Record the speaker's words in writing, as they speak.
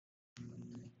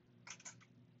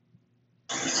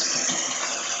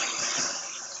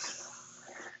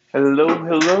Hello,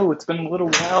 hello. It's been a little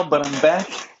while, but I'm back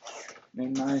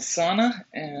in my sauna,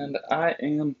 and I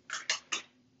am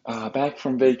back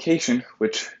from vacation,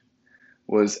 which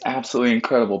was absolutely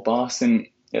incredible. Boston,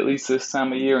 at least this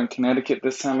time of year, and Connecticut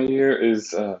this time of year,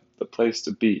 is the place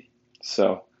to be.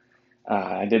 So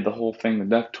I did the whole thing: the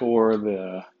duck tour,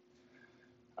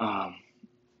 um,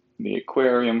 the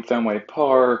aquarium, Fenway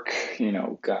Park.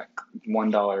 Got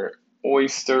 $1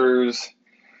 oysters,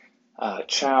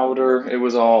 chowder. It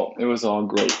was all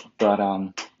great, but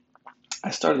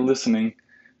I started listening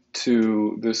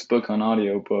to this book on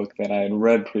audiobook that I had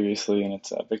read previously, and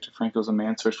it's Viktor Frankl's A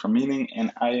Man's Search for Meaning.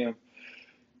 And I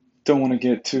don't want to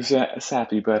get too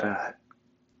sappy, but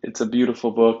it's a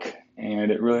beautiful book,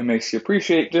 and it really makes you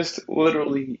appreciate just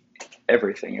literally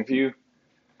everything. If you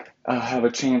have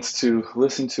a chance to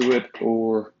listen to it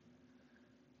or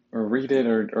read it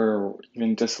or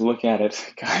even just look at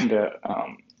it,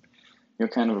 you'll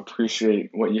kind of appreciate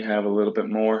what you have a little bit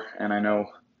more. And I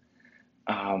know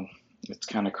um, it's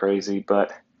kind of crazy,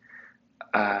 but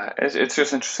it's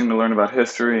just interesting to learn about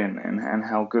history and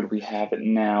how good we have it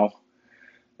now.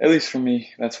 At least for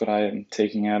me, that's what I am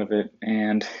taking out of it.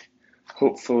 And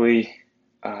hopefully,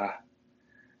 uh,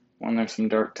 when there's some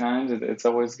dark times, it's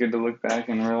always good to look back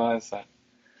and realize that,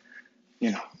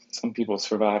 you know, some people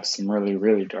survived some really,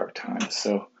 really dark times.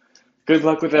 So good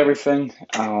luck with everything.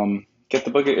 Get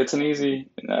the book. It's an easy,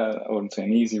 I wouldn't say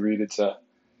an easy read.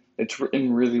 It's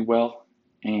written really well.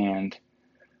 And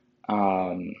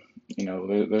Um,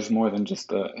 there's more than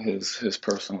just his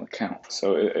personal account,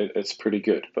 so it's pretty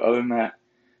good. But other than that,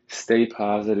 stay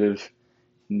positive,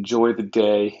 enjoy the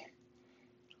day,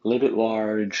 live it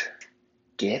large,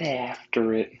 get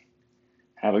after it.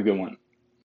 Have a good one.